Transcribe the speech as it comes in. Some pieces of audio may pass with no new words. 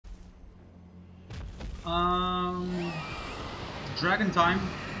Um, Dragon time.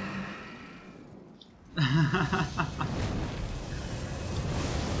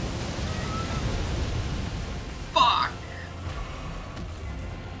 Fuck!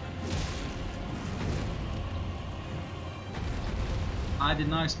 I did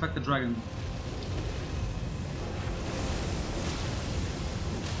not expect the dragon.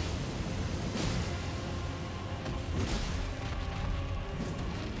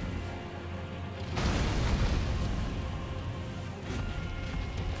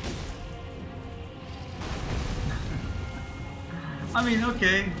 I mean,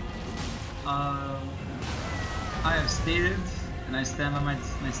 okay. I have stated, and I stand by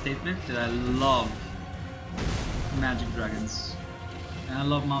my statement, that I love magic dragons. And I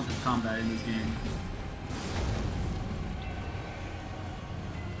love mounted combat in this game.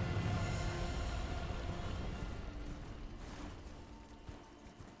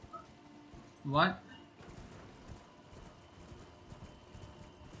 What?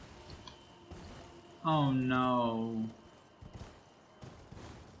 Oh no.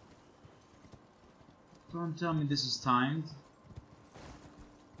 Don't tell me this is timed.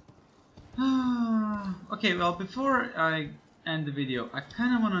 Okay, well, before I end the video, I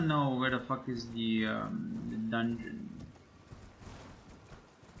kind of want to know where the fuck is the dungeon.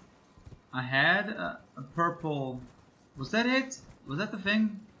 I had a purple... Was that it? Was that the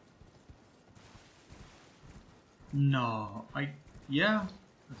thing? No, yeah,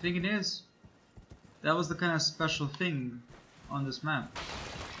 I think it is. That was the kind of special thing on this map.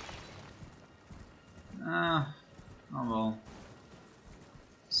 Oh well.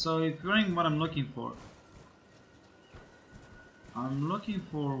 So if you're wondering what I'm looking for, I'm looking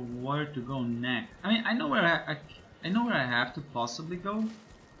for where to go next. I mean, I know where I know where I have to possibly go.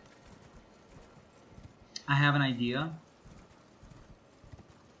 I have an idea.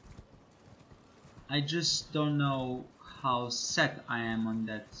 I just don't know how set I am on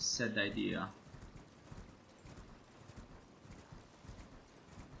that said idea.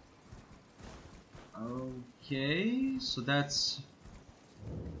 Okay, so that's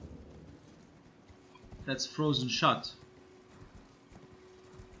frozen shut.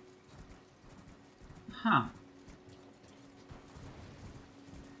 Huh.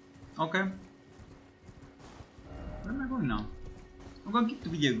 Okay. Where am I going now? I'm gonna keep the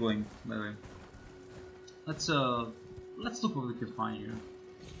video going, by the way. Let's look what we can find here.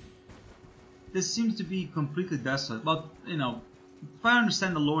 This seems to be completely desolate, but you know, if I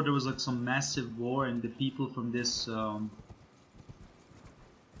understand the lore, there was like some massive war, and the people from this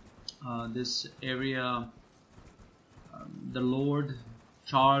this area, the Lord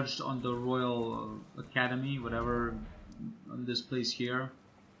charged on the Royal Academy, whatever, on this place here,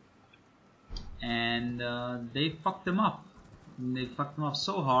 and they fucked them up. And they fucked them up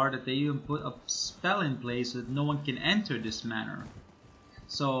so hard that they even put a spell in place so that no one can enter this manor.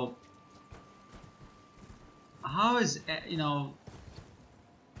 So how is, you know,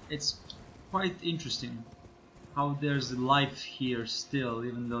 it's quite interesting how there's life here still,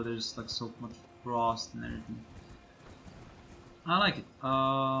 even though there's like so much frost and everything. I like it.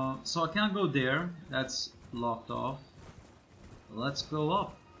 So I can't go there. That's locked off. Let's go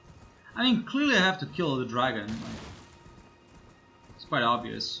up. I mean, clearly I have to kill the dragon. It's quite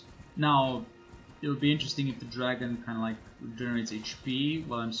obvious. Now, it would be interesting if the dragon kind of like generates HP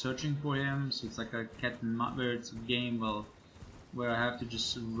while I'm searching for him. So it's like a cat and mouse, where it's a game, well, where I have to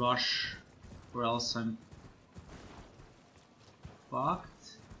just rush, or else I'm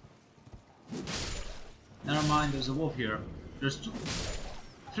fucked. Never mind, there's a wolf here. There's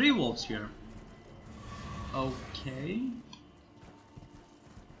three wolves here. Okay.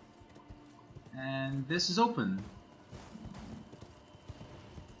 And this is open.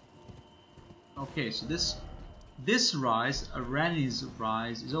 Okay, so this rise, Rani's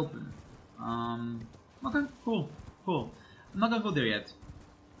rise, is open. Okay, cool. I'm not gonna go there yet.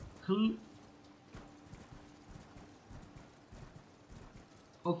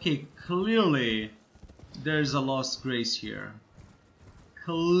 Okay, clearly there's a lost grace here.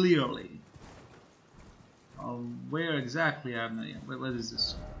 Clearly. Where exactly? I have no idea. Wait, what is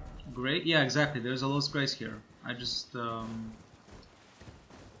this? Great. Yeah, exactly. There's a lost grace here. I just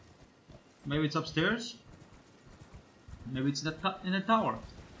maybe it's upstairs. Maybe it's in the tower.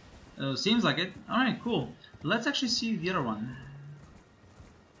 Seems like it. All right, cool. Let's actually see the other one.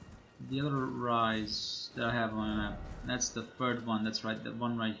 The other rise that I have on my map. That's the third one. That's right. The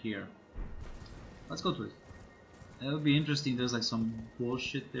one right here. Let's go to it. It would be interesting. There's like some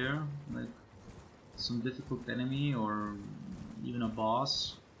bullshit there, like some difficult enemy or even a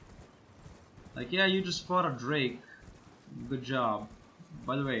boss. Like, yeah, you just fought a Drake. Good job.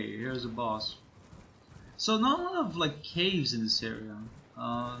 By the way, here's a boss. So not a lot of like caves in this area.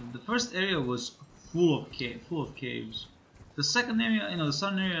 The first area was full of caves. The second area, you know, the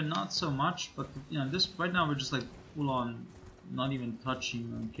southern area, not so much. But you know, this right now we're just like full on, not even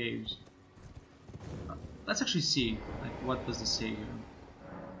touching caves. Let's actually see, like, what does this say here?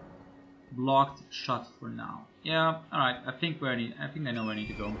 Blocked, shut for now. Yeah, all right. I think I know where I need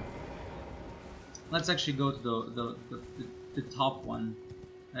to go. Let's actually go to the top one.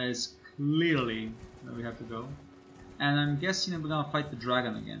 That is clearly where we have to go. And I'm guessing we're gonna fight the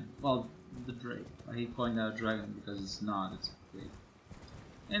dragon again. Well, the Drake. I hate calling that a dragon because it's not. It's a Drake.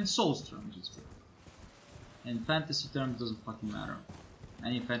 In Souls terms, it's Drake. In fantasy terms, it doesn't fucking matter.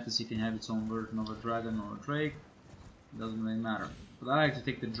 Any fantasy can have its own version of a dragon or a Drake. It doesn't really matter. But I like to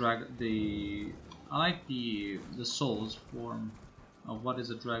take I like the Souls form of what is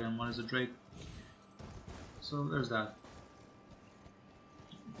a dragon, what is a Drake. So there's that.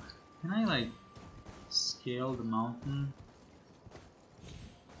 Can I like scale the mountain?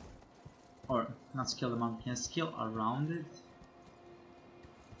 Or not scale the mountain, can I scale around it?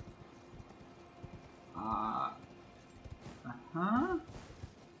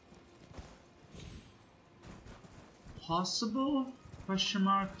 Possible? Question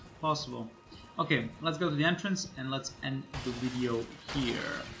mark? Possible. Okay, let's go to the entrance and let's end the video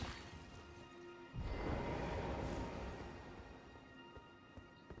here.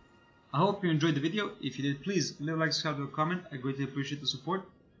 I hope you enjoyed the video. If you did, please leave a like, subscribe, or comment. I greatly appreciate the support.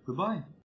 Goodbye.